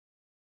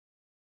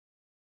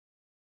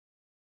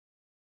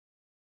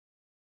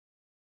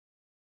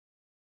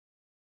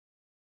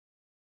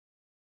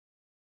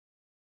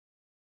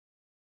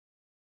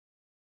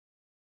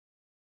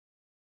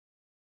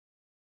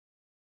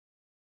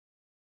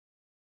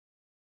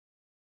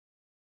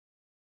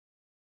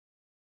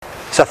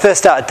So I first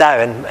started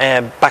diving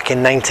back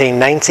in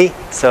 1990,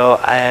 so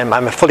I'm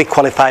a fully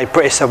qualified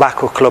British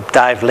Aqua Club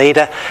dive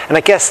leader, and I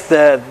guess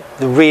the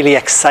really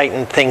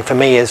exciting thing for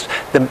me is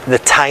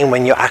the time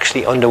when you're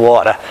actually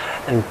underwater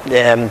and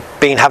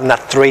having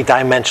that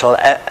three-dimensional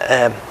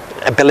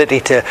ability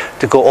to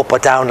go up or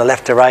down or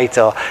left or right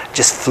or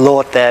just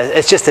float there.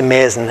 It's just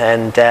amazing,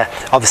 and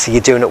obviously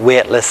you're doing it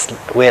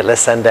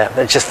weightless and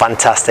it's just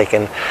fantastic,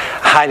 and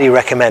highly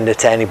recommend it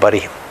to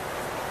anybody.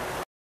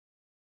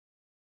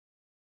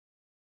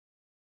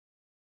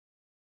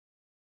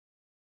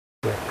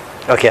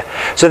 Okay,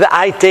 so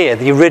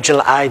the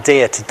original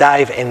idea to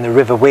dive in the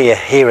River Wear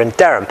here in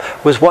Durham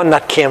was one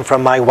that came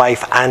from my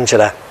wife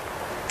Angela.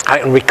 I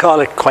can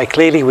recall it quite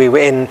clearly. We were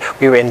in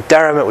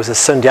Durham. It was a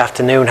Sunday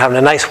afternoon, having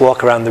a nice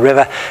walk around the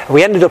river.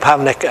 We ended up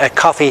having a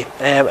coffee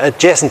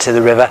adjacent to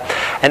the river,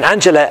 and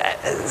Angela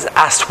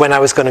asked when I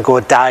was going to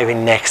go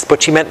diving next,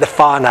 but she meant the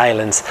Farne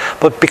Islands.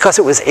 But because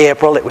it was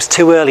April, it was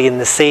too early in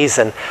the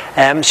season,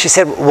 she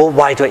said, well,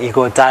 why don't you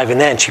go diving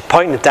there? And she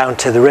pointed down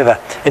to the river,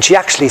 and she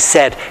actually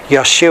said,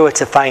 you're sure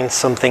to find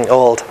something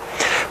old.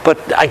 But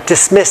I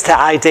dismissed her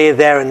idea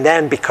there and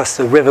then because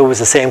the river was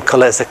the same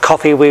colour as the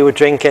coffee we were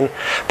drinking.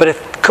 But a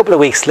couple of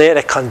weeks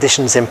later,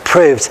 conditions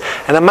improved,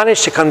 and I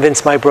managed to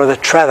convince my brother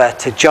Trevor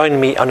to join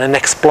me on an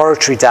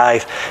exploratory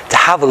dive to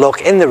have a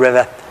look in the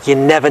river. You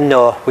never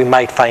know, we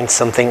might find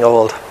something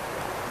old.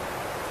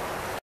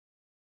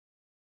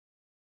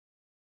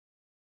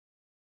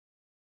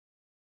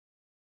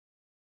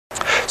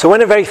 So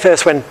when I very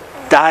first went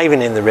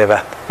diving in the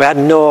river, we had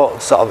no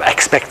sort of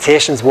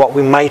expectations of what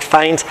we might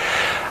find.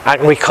 I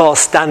can recall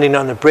standing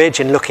on the bridge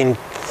and looking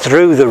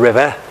through the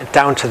river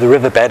down to the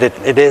riverbed.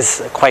 It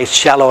is quite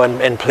shallow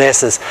in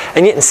places,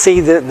 and you can see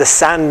the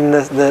sand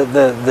and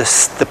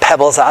the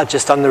pebbles that are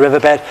just on the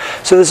riverbed.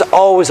 So there's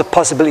always a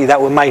possibility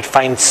that we might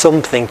find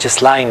something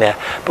just lying there,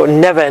 but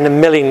never in a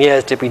million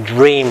years did we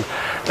dream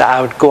that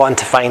I would go on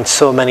to find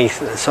so many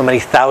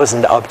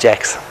thousand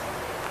objects.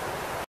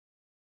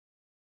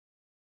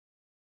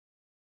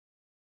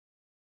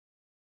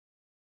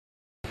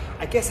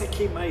 I guess I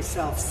keep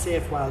myself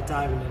safe while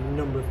diving in a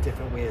number of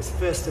different ways.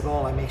 First of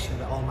all, I make sure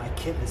that all my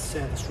kit is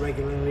serviced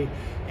regularly.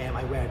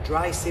 I wear a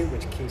dry suit,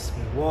 which keeps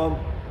me warm.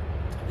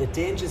 The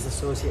dangers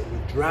associated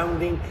with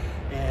drowning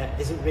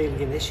isn't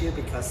really an issue,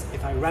 because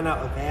if I ran out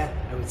of air,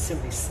 I would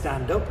simply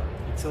stand up.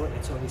 It's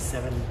only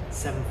seven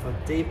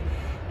foot deep,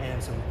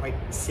 so I'm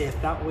quite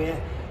safe that way.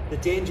 The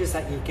dangers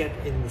that you get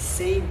in the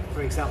sea,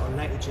 for example,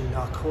 nitrogen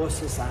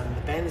narcosis and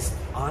the bends,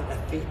 aren't a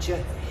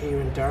feature here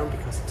in Durham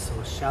because it's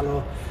so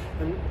shallow.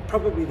 And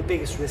probably the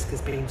biggest risk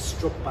is being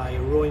struck by a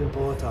rowing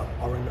boat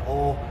or an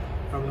oar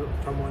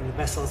from one of the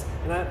vessels.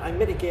 And I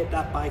mitigate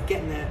that by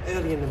getting there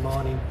early in the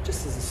morning,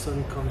 just as the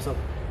sun comes up,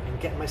 and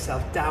getting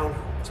myself down,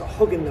 so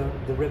hugging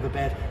the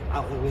riverbed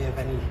out of the way of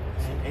any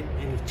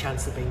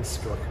chance of being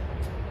struck.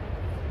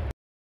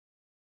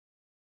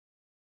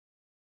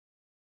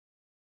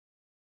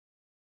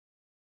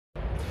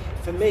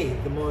 For me,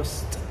 the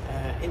most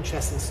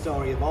interesting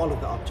story of all of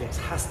the objects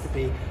has to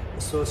be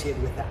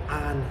associated with the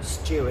Anne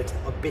Stewart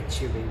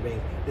obituary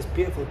ring. This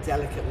beautiful,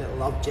 delicate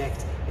little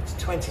object. It's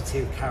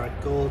 22 karat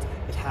gold.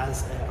 It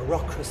has a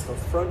rock crystal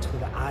front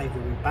with an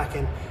ivory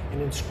backing,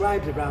 and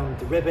inscribed around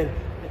the ribbon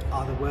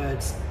are the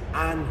words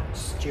Anne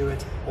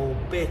Stewart,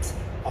 obit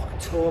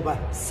October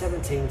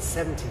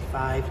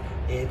 1775,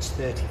 age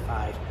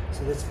 35.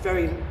 So this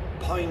very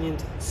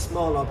poignant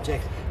small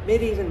object,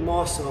 made even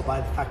more so by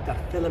the fact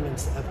that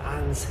filaments of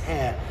Anne's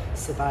hair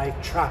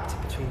survived trapped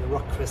between the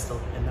rock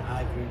crystal and the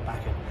ivory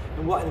backing.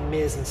 And what an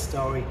amazing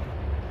story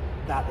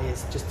that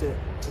is, just to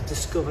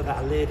discover that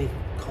a lady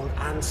called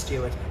Anne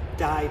Stewart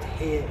died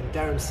here in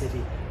Durham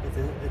City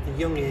at the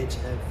young age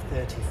of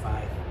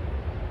 35.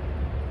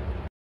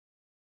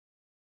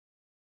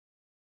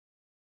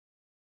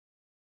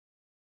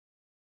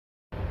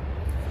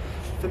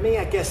 For me,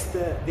 I guess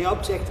the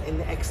object in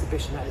the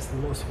exhibition that is the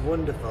most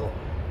wonderful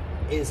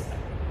is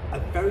a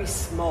very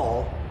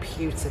small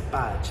pewter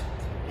badge.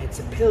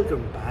 It's a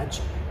pilgrim badge.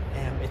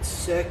 It's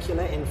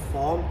circular in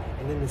form,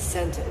 and in the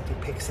centre it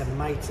depicts a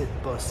mitred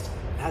bust.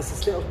 It has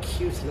this little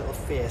cute little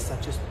face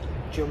that just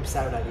jumps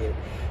out at you.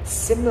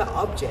 Similar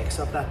objects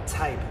of that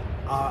type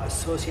are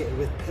associated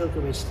with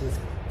pilgrimage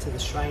to the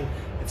shrine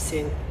of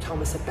St.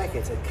 Thomas à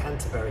Becket at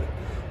Canterbury.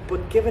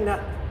 But given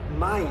that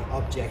my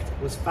object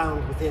was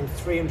found within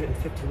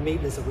 350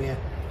 metres away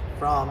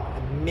from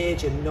a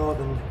major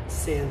northern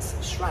saint's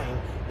shrine,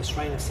 the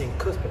shrine of St.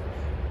 Cuthbert,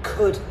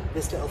 could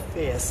this little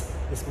face,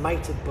 this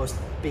mitred bust,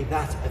 be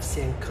that of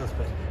St.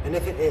 Cuthbert? And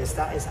if it is,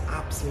 that is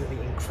absolutely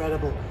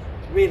incredible,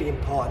 really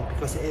important,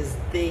 because it is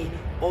the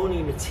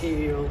only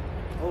material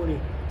culture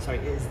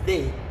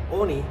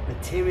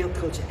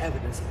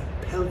evidence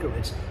of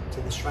pilgrimage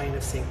to the shrine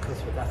of St.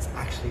 Cuthbert that's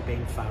actually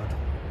been found.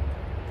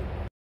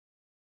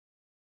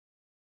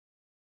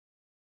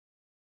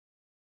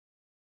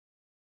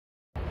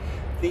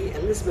 The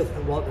Elizabeth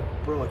and Walter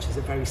brooch is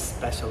a very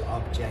special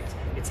object.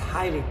 It's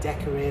highly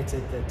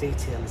decorated, the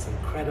detail is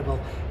incredible.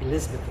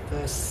 Elizabeth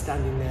I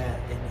standing there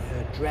in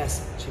her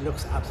dress, she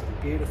looks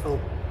absolutely beautiful.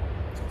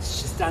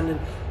 She's standing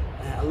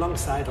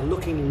alongside or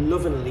looking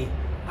lovingly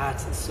at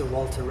Sir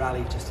Walter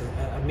Raleigh, just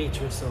a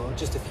metre or so,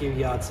 just a few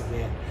yards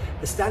away.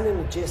 They're standing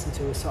adjacent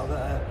to a sort of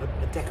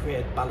a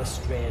decorated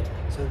balustrade,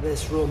 so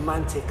this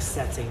romantic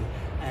setting.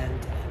 And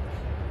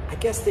I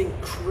guess the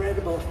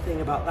incredible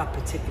thing about that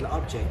particular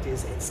object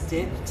is it's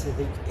dated to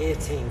the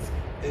 18th,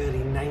 early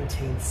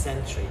 19th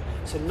century.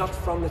 So not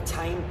from the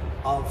time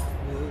of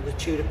the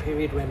Tudor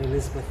period when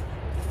Elizabeth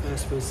I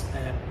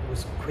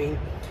was queen.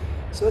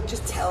 So it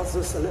just tells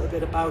us a little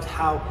bit about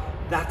how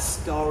that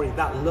story,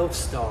 that love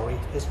story,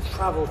 has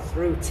travelled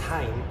through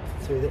time,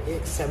 through the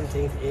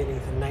 17th,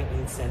 18th and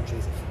 19th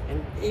centuries.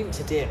 And even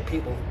today,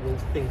 people will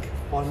think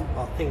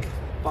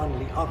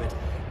fondly of it.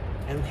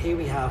 And here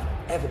we have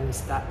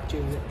evidence that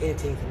during the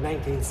 18th and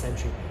 19th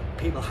century,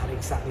 people had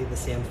exactly the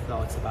same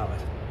thoughts about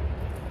it.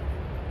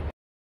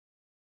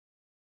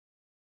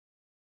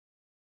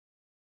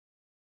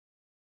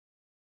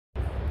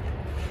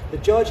 The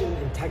Georgian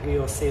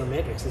intaglio seal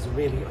matrix is a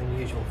really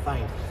unusual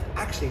find.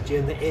 Actually,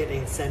 during the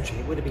 18th century,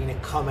 it would have been a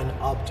common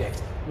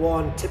object,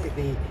 worn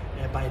typically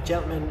by a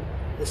gentleman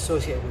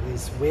associated with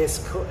his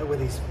waistcoat,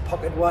 with his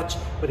pocket watch,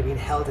 would have been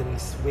held in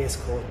his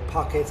waistcoat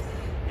pocket.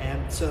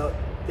 So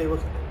they were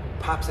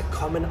perhaps a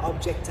common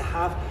object to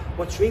have.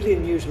 What's really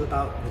unusual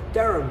about the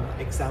Durham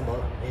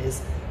example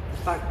is the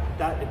fact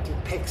that it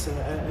depicts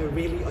a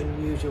really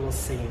unusual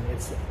scene.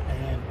 It's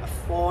a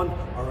faun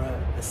or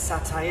a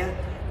satyr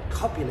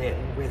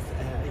copulating with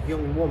a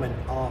young woman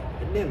or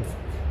a nymph.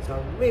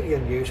 So really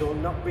unusual,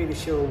 not really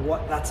sure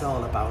what that's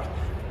all about,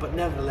 but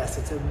nevertheless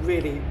it's a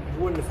really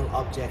wonderful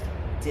object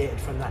dated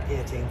from that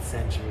 18th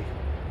century.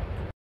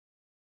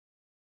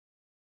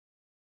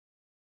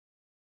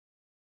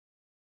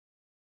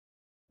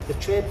 The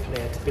trade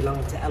plate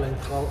belonging to Ellen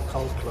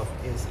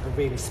Coldclough is a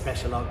really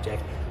special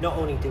object. Not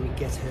only do we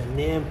get her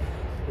name,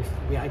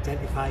 we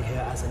identify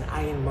her as an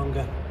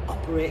ironmonger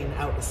operating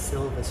out of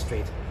Silver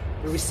Street.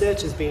 The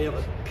research has been able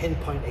to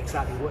pinpoint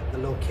exactly what the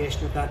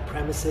location of that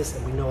premises,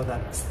 and we know that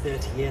it's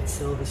 38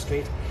 Silver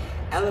Street.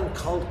 Ellen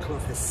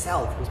Coldclough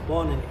herself was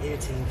born in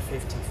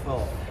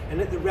 1854, and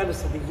at the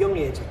relatively young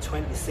age of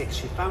 26,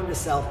 she found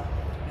herself,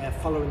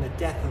 following the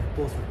death of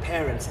both her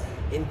parents,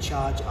 in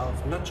charge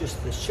of not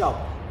just the shop,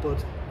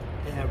 but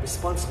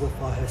responsible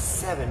for her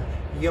 7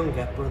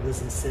 younger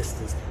brothers and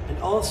sisters, and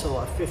also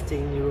a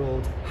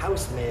 15-year-old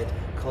housemaid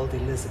called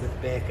Elizabeth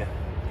Baker.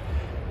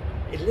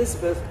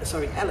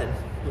 Ellen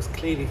was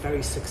clearly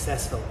very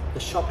successful. The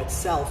shop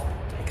itself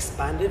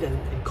expanded and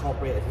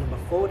incorporated number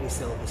 40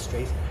 Silver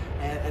Street,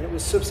 and it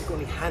was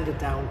subsequently handed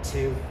down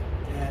to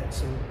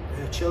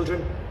her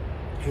children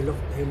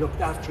who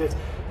looked after it,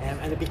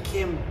 and it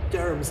became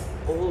Durham's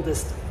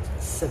oldest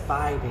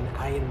surviving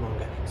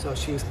ironmonger. So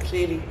she was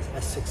clearly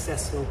a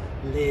successful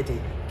lady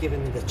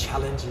given the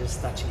challenges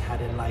that she had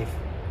in life.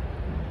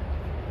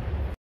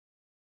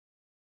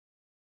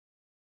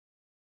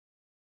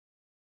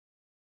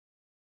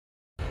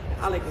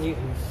 Alec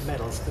Newton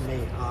medals to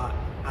me are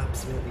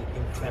absolutely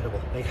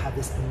incredible. They have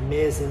this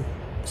amazing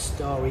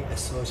story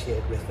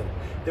associated with them.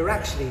 They're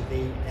actually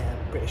the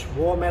British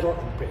War Medal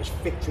and the British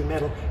Victory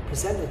Medal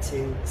presented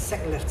to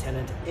Second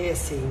Lieutenant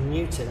A.C.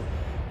 Newton,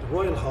 the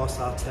Royal Horse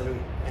Artillery,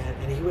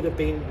 and he would have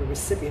been the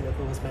recipient of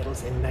those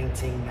medals in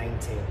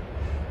 1919.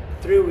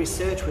 Through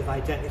research, we've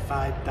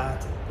identified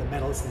that the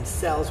medals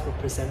themselves were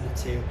presented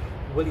to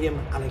William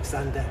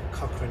Alexander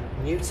Cochrane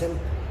Newton.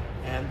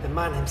 The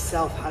man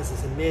himself has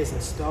this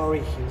amazing story.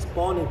 He was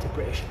born into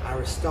British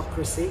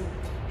aristocracy.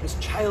 His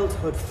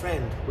childhood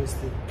friend was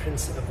the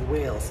Prince of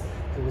Wales,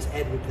 who was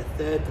Edward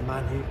III,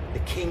 the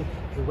king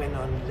who went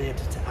on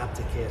later to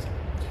abdicate.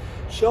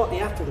 Shortly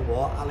after the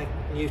war, Alec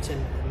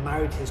Newton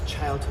married his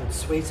childhood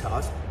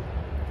sweetheart,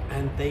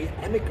 and they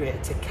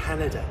emigrated to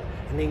Canada,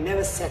 and they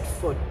never set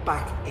foot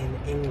back in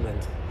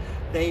England.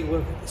 They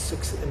were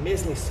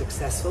amazingly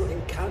successful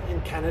in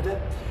Canada.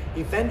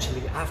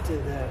 Eventually, after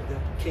the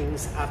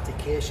king's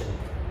abdication,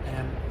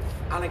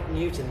 Alec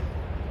Newton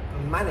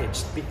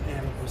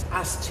was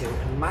asked to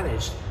and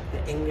managed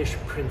the English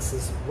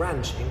Prince's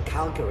Ranch in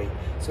Calgary.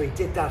 So he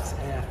did that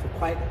for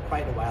quite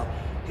a while.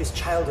 His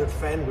childhood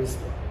friend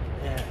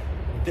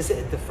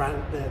visited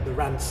the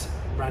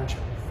ranch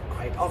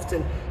quite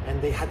often,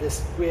 and they had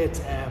this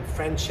great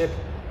friendship.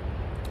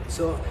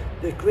 So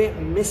the great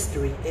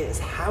mystery is,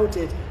 how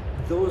did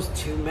those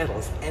 2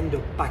 medals end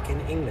up back in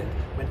England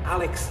when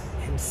Alex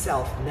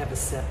himself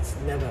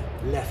never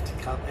left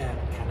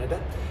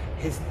Canada?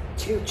 His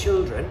 2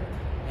 children,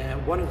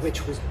 one of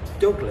which was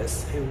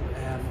Douglas, who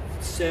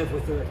served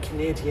with the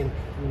Canadian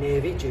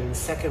Navy during the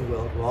Second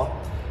World War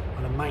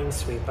on a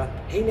minesweeper,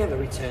 he never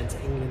returned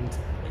to England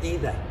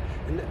either.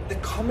 And the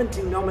common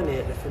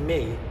denominator for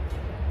me,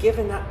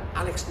 given that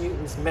Alex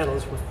Newton's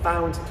medals were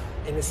found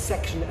in a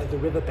section of the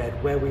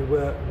riverbed where we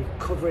were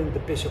recovering the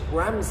Bishop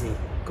Ramsay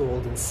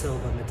gold and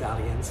silver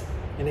medallions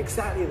in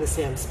exactly the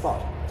same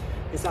spot,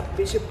 is that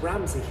Bishop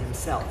Ramsay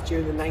himself,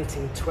 during the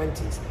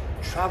 1920s,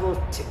 travelled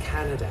to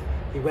Canada.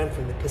 He went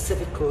from the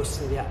Pacific coast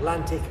to the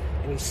Atlantic,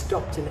 and he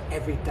stopped in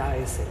every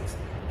diocese.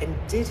 And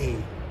did he,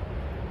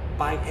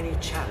 by any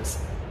chance,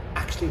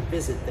 actually actually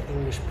visit the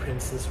English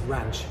prince's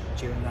ranch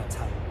during that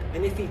time?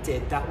 And if he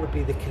did, that would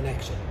be the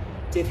connection.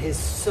 Did his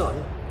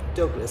son,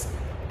 Douglas,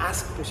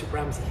 ask Bishop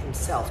Ramsay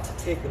himself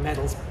to take the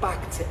medals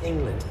back to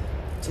England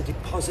to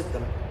deposit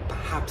them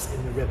perhaps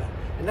in the river?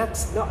 And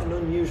that's not an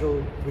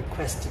unusual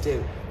request to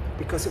do,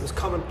 because it was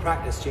common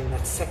practice during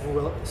that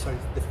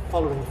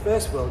following the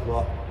First World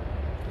War,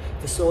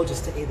 for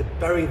soldiers to either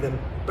bury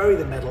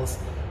the medals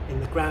in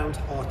the ground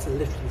or to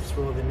literally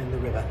throw them in the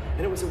river.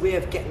 And it was a way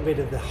of getting rid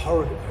of the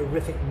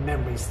horrific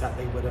memories that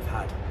they would have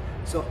had.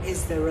 So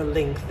is there a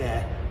link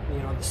there? You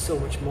know, there's so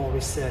much more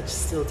research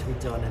still to be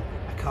done, and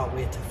I can't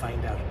wait to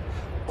find out.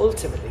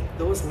 Ultimately,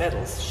 those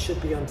medals should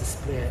be on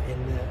display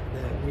in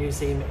the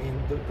museum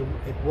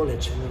at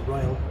Woolwich, in the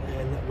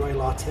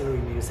Royal Artillery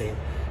Museum.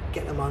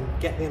 Get them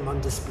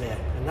on display,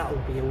 and that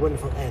would be a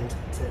wonderful end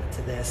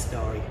to their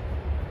story.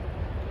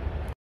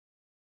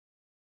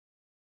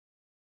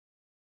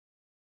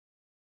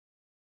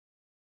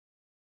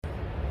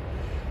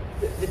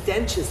 The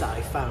dentures that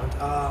I found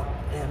are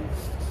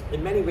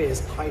in many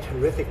ways quite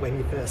horrific when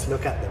you first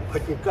look at them,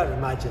 but you've got to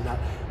imagine that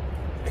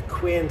a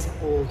quaint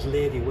old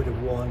lady would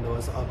have worn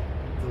those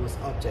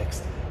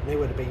objects, and they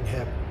would have been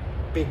her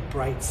big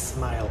bright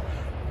smile.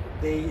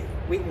 We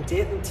can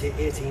date them to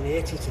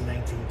 1880 to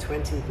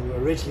 1920. They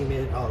were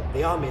originally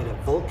they are made of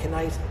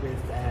vulcanite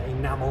with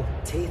enamel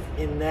teeth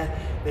in there.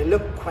 They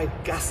look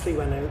quite ghastly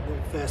when they were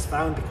first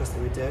found because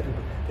they were dirty,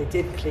 but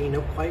they did clean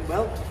up quite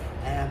well.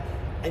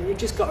 And you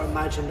just got to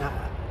imagine that,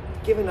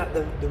 given that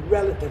the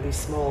relatively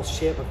small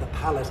shape of the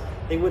palate,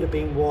 they would have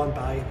been worn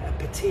by a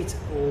petite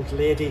old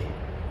lady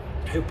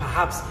who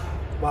perhaps,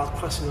 while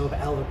crossing over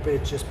Elva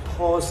Bridge, just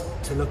paused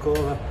to look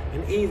over,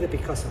 and either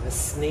because of a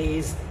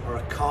sneeze or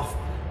a cough,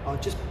 or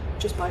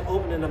just by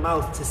opening her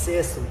mouth to say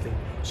something,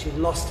 she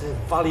lost her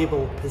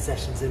valuable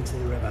possessions into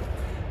the river.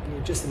 And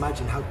you just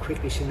imagine how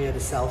quickly she made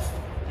herself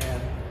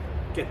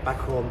get back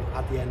home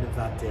at the end of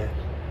that day.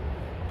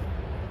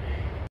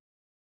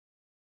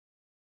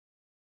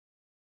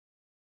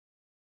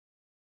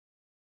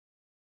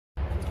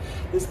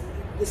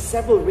 There's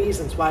several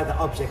reasons why the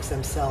objects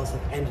themselves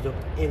have ended up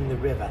in the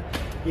river.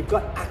 You've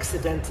got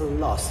accidental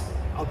loss,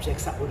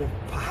 objects that would have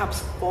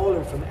perhaps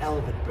fallen from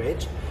Elva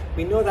Bridge.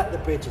 We know that the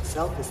bridge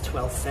itself is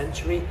 12th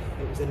century.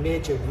 It was a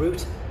major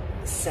route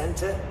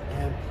centre,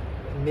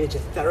 a major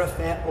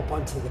thoroughfare up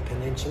onto the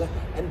peninsula,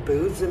 and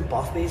booths and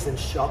bothies and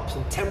shops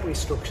and temporary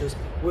structures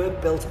were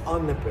built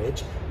on the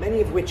bridge,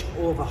 many of which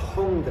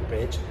overhung the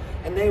bridge,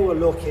 and they were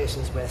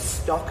locations where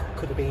stock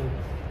could have been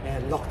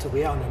locked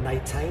away on a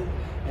night time,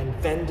 and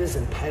vendors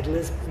and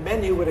peddlers,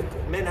 men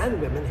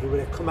and women who would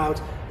have come out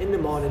in the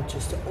morning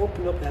just to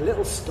open up their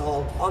little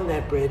stall on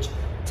their bridge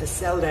to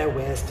sell their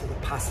wares to the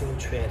passing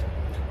trade.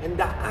 And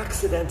that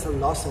accidental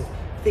loss of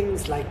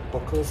things like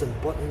buckles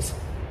and buttons,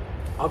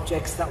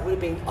 objects that would have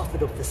been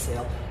offered up for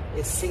sale,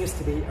 it seems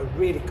to be a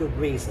really good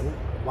reason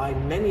why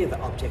many of the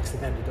objects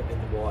have ended up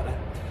in the water.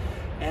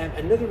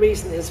 Another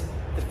reason is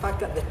the fact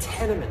that the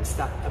tenements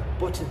that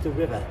abutted the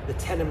river, the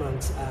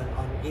tenements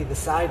on either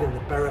side in the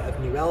borough of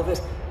New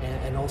Elvet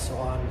and also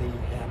on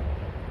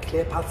the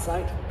Claypath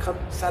side,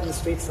 Saddle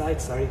Street side,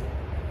 sorry,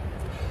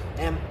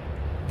 there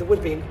would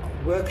have been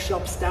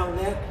workshops down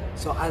there.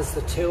 So as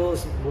the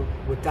tools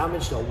were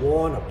damaged or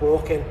worn or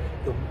broken,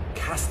 the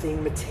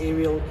casting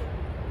material,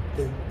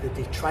 the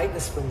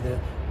detritus from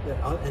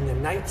and the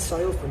night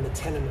soil from the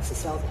tenements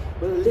itself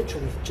were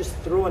literally just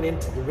thrown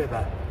into the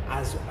river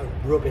as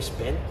a rubbish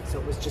bin. So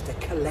it was just a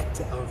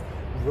collector of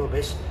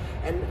rubbish.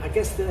 And I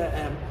guess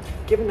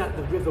given that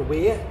the River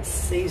Wear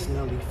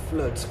seasonally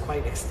floods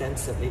quite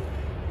extensively,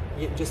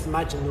 you can just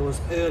imagine those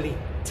early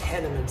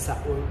tenements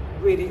that were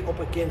really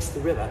up against the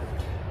river.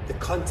 The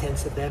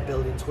contents of their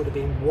buildings would have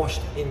been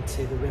washed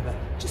into the river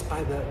just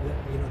by the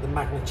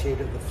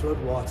magnitude of the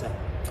flood water.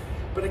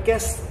 But I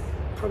guess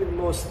probably the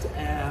most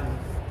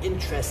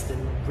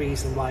interesting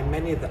reason why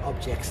many of the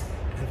objects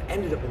have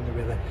ended up in the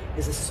river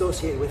is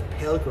associated with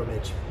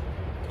pilgrimage.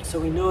 So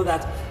we know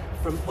that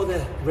from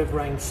other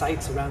riverine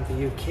sites around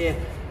the UK,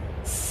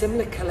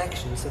 similar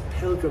collections of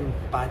pilgrim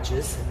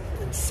badges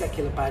and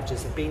secular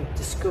badges have been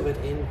discovered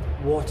in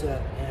water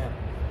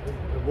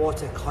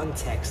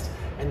context,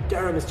 and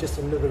Durham is just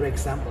another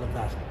example of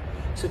that.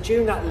 So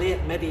during that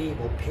late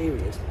medieval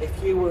period, if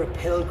you were a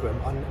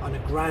pilgrim on a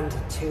grand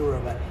tour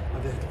of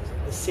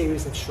a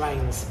series of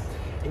shrines,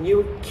 and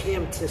you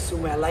came to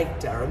somewhere like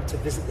Durham to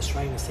visit the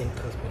shrine of St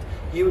Cuthbert,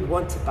 you would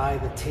want to buy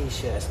the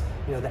t-shirt,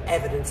 the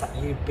evidence that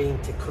you'd been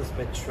to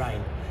Cuthbert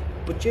Shrine.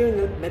 But during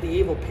the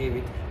medieval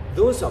period,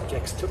 those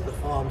objects took the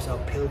forms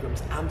of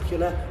pilgrims'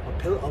 ampulla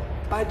or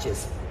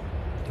badges,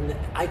 and the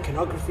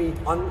iconography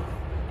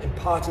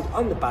imparted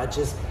on the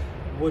badges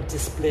would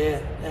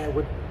display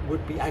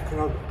would be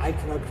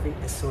iconography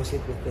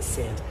associated with the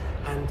saint.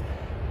 And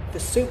for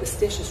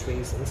superstitious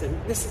reasons, and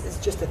this is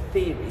just a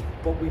theory,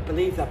 but we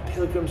believe that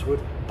pilgrims would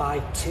buy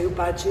two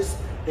badges.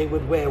 They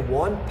would wear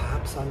one,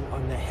 perhaps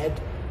on their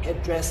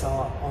headdress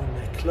or on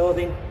their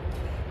clothing,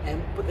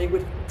 but they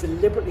would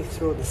deliberately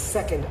throw the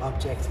second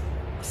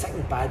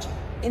badge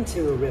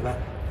into a river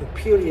for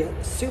purely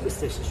a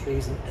superstitious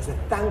reason, as a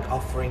thank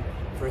offering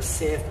for a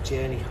safe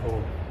journey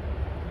home.